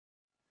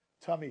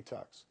tummy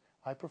tucks.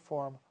 I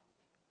perform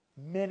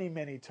many,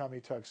 many tummy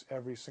tucks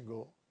every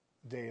single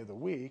day of the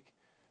week.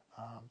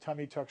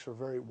 Tummy tucks are a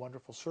very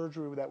wonderful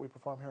surgery that we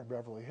perform here in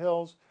Beverly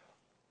Hills.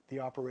 The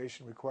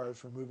operation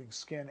requires removing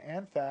skin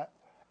and fat,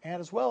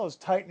 and as well as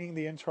tightening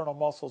the internal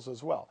muscles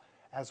as well.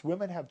 As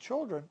women have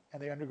children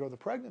and they undergo the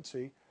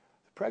pregnancy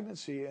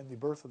and the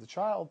birth of the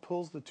child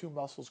pulls the two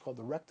muscles called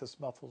the rectus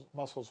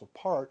muscles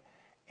apart,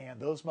 and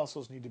those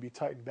muscles need to be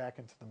tightened back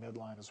into the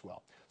midline as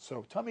well.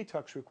 So tummy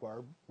tucks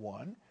require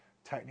 1,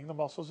 tightening the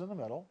muscles in the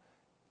middle,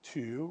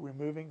 2,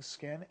 removing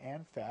skin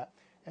and fat,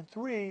 and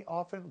 3,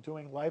 often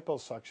doing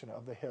liposuction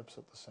of the hips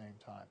at the same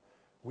time.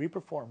 We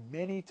perform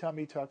many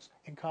tummy tucks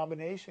in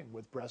combination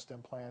with breast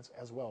implants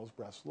as well as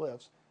breast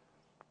lifts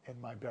in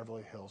my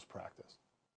Beverly Hills practice.